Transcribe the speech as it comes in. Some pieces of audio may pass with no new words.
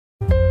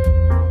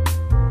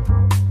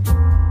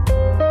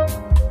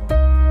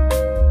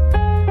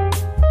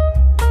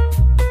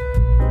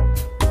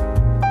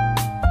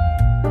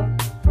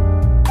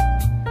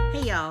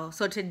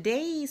So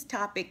today's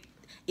topic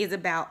is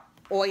about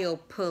oil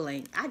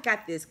pulling. I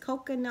got this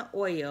coconut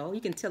oil.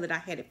 You can tell that I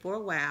had it for a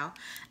while.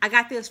 I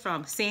got this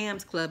from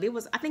Sam's Club.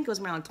 I think it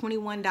was around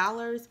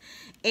 $21.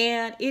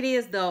 And it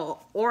is the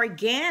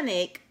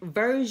organic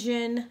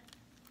version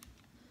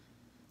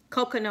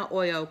coconut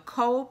oil,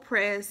 cold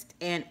pressed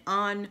and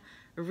unrefined.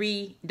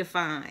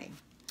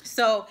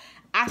 So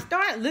I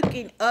started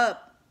looking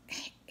up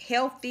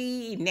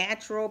healthy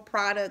natural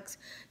products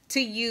to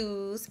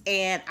use,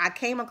 and I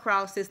came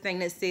across this thing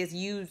that says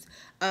use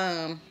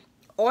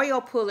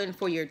oil pulling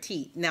for your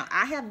teeth. Now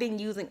I have been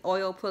using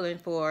oil pulling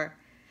for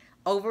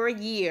over a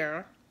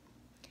year,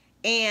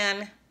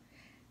 and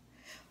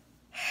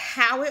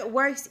how it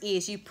works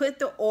is you put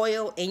the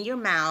oil in your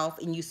mouth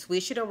and you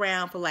swish it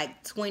around for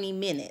like 20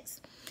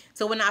 minutes.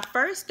 So when I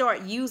first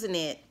started using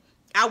it,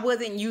 I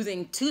wasn't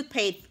using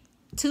toothpaste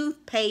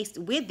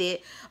with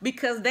it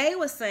because they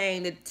were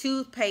saying the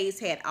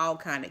toothpaste had all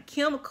kind of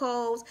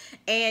chemicals,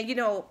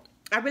 and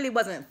I really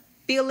wasn't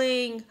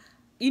feeling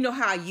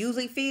how I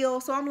usually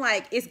feel. So I'm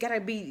like, it's gotta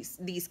be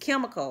these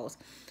chemicals.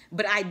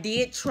 But I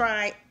did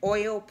try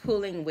oil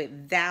pulling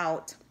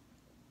without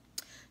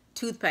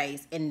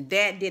toothpaste, and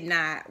that did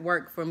not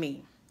work for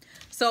me.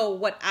 So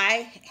what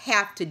I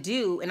have to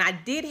do, and I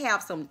did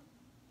have some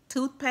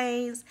tooth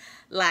pains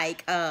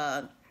like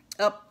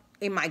up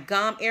in my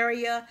gum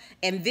area,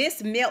 and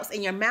this melts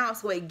in your mouth,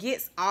 so it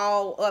gets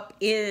all up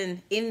in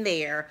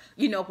there,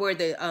 where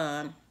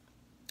the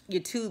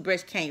your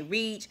toothbrush can't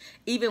reach,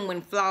 even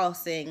when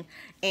flossing.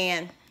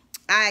 And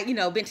I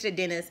been to the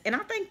dentist, and I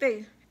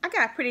think I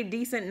got pretty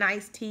decent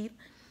nice teeth.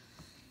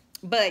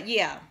 But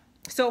yeah,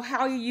 so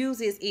how you use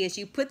this is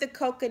you put the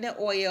coconut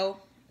oil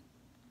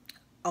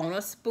on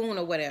a spoon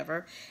or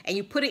whatever, and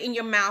you put it in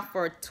your mouth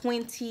for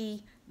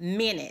 20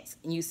 minutes,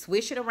 and you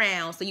swish it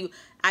around. So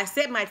I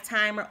set my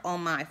timer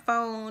on my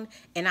phone,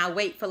 and I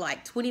wait for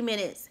like 20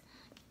 minutes.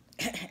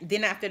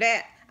 Then after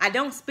that, I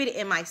don't spit it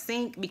in my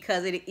sink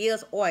because it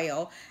is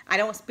oil. I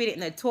don't spit it in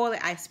the toilet.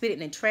 I spit it in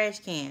the trash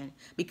can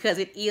because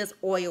it is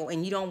oil,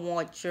 and you don't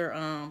want your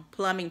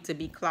plumbing to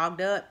be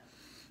clogged up.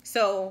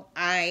 So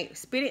I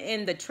spit it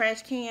in the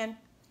trash can,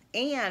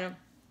 and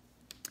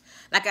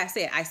like I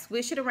said, I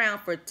swish it around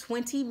for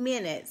 20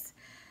 minutes,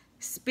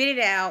 spit it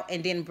out,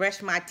 and then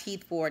brush my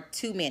teeth for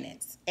 2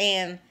 minutes.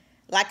 And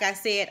like I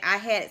said, I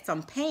had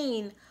some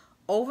pain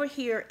over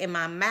here in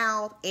my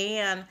mouth,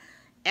 and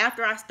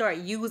after I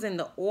started using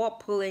the oil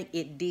pulling,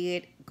 it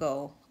did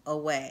go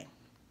away.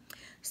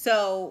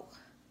 So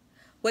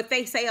what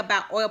they say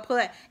about oil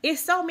pulling,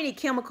 it's so many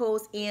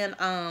chemicals in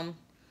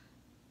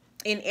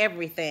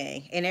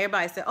everything, and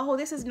everybody said, oh,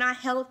 this is not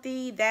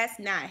healthy, that's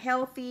not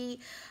healthy.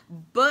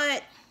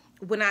 But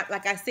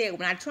like I said,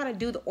 when I try to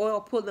do the oil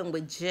pulling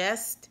with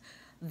just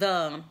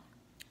the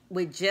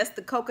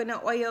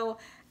coconut oil,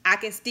 I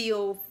can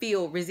still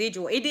feel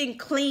residual. It didn't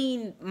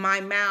clean my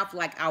mouth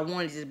like I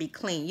wanted it to be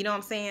clean. You know what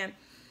I'm saying?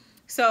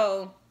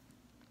 So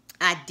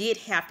I did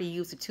have to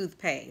use the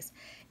toothpaste,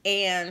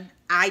 and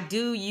I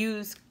do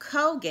use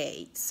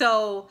Colgate.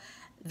 So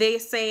they're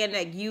saying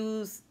that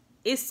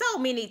it's so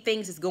many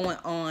things that's going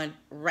on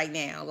right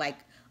now. Like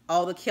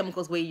all the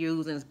chemicals we're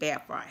using is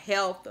bad for our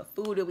health, the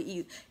food that we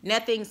eat.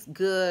 Nothing's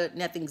good.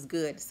 Nothing's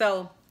good.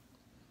 So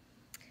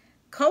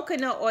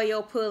coconut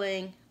oil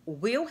pulling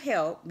will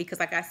help because,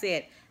 like I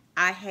said,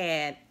 I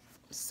had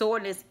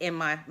soreness in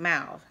my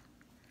mouth.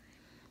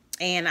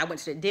 And I went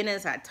to the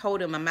dentist. I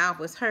told him my mouth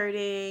was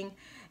hurting.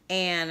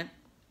 And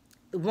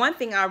one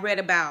thing I read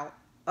about,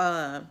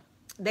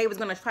 they was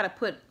going to try to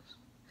put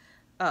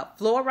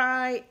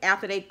fluoride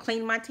after they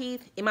cleaned my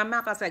teeth in my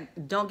mouth. I was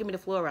like, don't give me the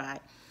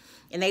fluoride.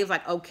 And they was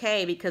like,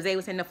 okay, because they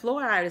was saying the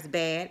fluoride is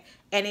bad,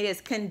 and it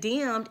is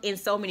condemned in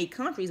so many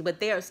countries,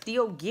 but they are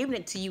still giving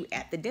it to you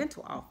at the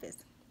dental office.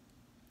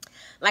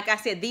 Like I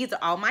said, these are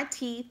all my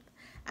teeth.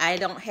 I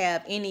don't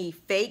have any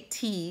fake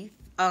teeth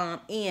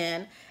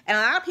in. And a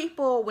lot of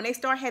people, when they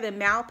start having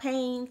mouth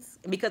pains,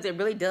 because it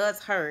really does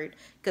hurt,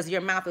 because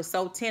your mouth is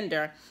so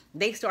tender,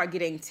 they start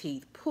getting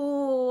teeth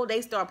pulled. They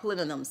start pulling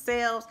them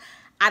themselves.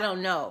 I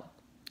don't know.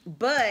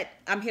 But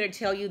I'm here to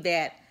tell you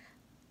that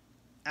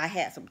I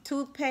had some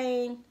tooth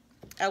pain.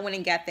 I went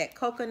and got that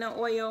coconut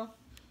oil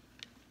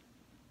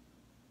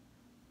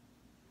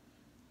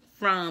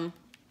and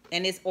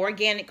it's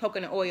organic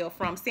coconut oil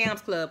from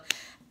Sam's Club.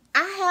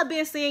 I have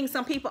been seeing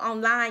some people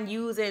online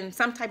using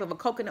some type of a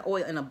coconut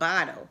oil in a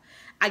bottle.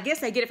 I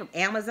guess they get it from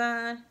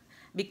Amazon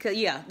because,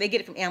 yeah, they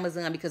get it from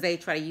Amazon because they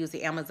try to use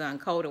the Amazon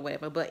code or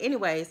whatever. But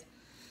anyways,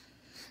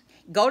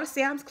 go to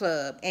Sam's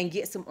Club and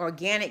get some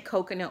organic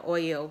coconut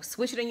oil.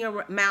 Swish it in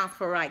your mouth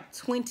for like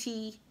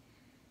 20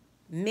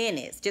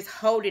 minutes. Just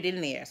hold it in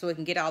there so it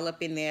can get all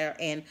up in there.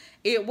 And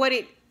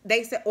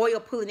they said oil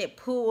pulling, it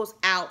pulls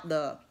out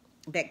the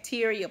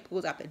bacteria,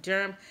 pulls out the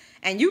germ,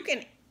 and you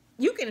can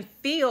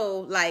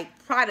feel like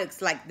products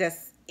like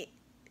this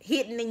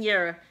hitting in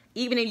your,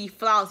 even if you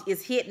floss,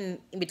 it's hitting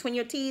in between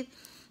your teeth.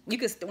 You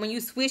can, when you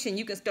swishing,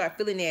 you can start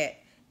feeling that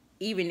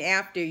even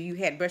after you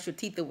had brushed your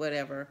teeth or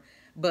whatever.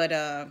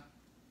 But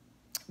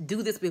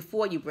do this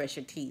before you brush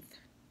your teeth.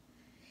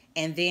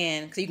 And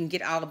then, so you can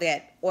get all of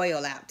that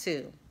oil out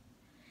too.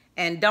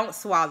 And don't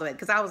swallow it,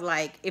 because I was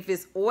like, if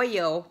it's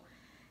oil,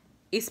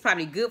 it's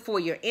probably good for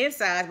your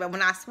insides, but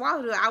when I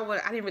swallowed it,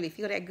 I didn't really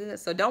feel that good.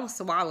 So don't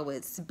swallow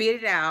it.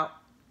 Spit it out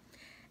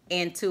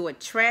into a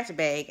trash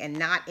bag and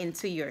not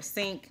into your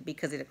sink,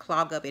 because it'll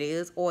clog up. It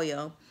is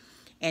oil.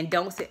 And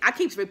don't say, I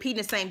keep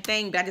repeating the same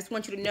thing, but I just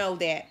want you to know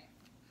that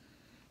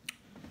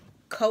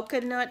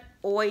coconut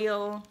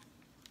oil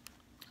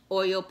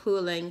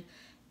pulling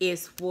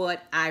is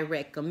what I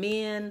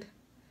recommend.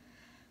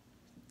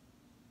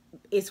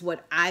 It's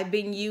what I've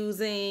been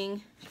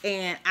using,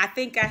 and I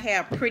think I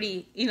have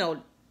pretty,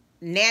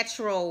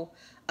 natural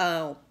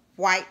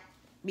white,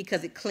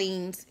 because it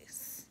cleans,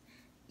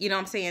 you know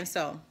what I'm saying?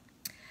 So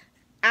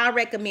I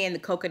recommend the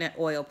coconut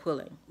oil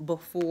pulling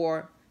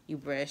before you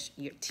brush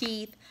your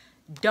teeth.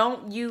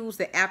 Don't use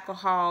the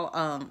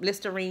alcohol,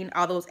 Listerine,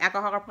 all those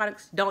alcohol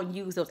products. Don't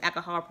use those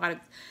alcohol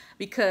products,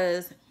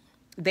 because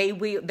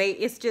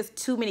it's just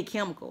too many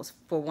chemicals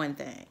for one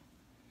thing.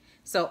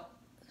 So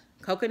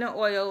coconut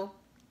oil,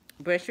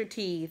 brush your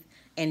teeth,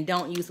 and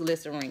don't use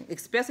Listerine,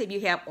 especially if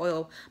you have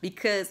oil,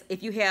 because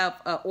if you have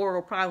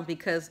oral problems,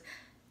 because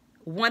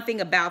one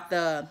thing about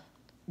the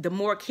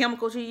more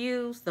chemicals you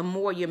use, the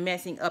more you're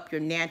messing up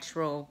your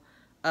natural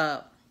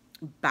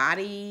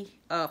body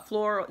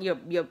flora,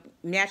 your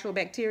natural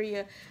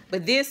bacteria.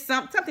 But this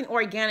something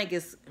organic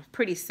is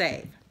pretty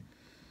safe.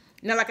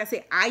 Now, like I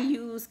said, I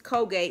use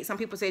Colgate. Some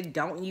people say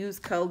don't use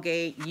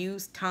Colgate,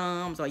 use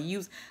Tums, or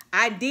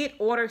I did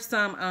order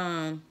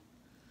some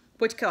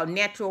what you call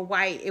natural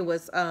white. It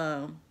was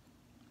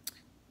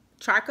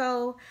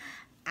charcoal.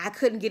 I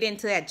couldn't get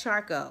into that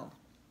charcoal,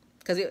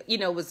 because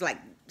it was like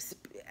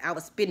I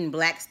was spitting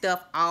black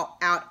stuff all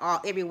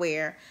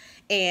everywhere,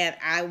 and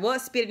I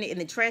was spitting it in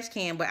the trash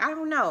can, but I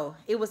don't know,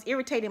 it was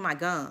irritating my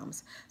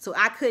gums, so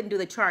I couldn't do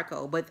the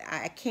charcoal. But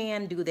I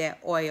can do that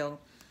oil,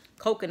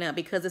 coconut,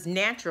 because it's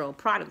natural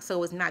product,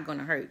 so it's not going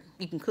to hurt.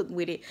 You can cook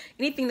with it.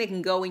 Anything that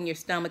can go in your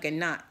stomach and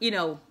not,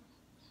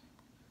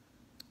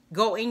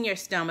 go in your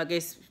stomach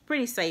is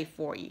pretty safe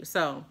for you.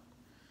 So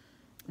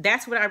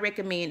that's what I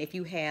recommend if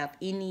you have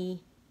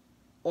any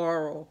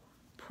oral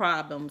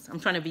problems. I'm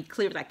trying to be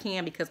clear as I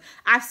can, because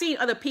I've seen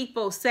other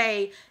people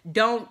say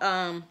don't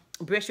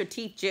brush your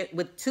teeth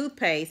with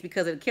toothpaste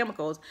because of the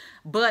chemicals,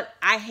 but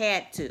I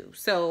had to.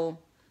 So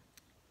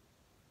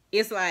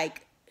it's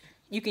like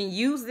you can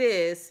use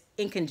this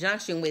in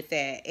conjunction with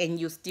that, and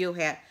you'll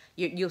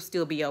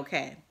still be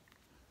okay.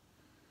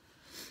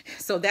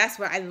 So that's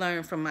what I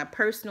learned from my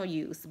personal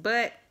use,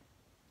 but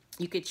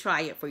you could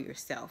try it for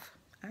yourself.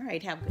 All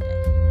right, have a good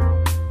day.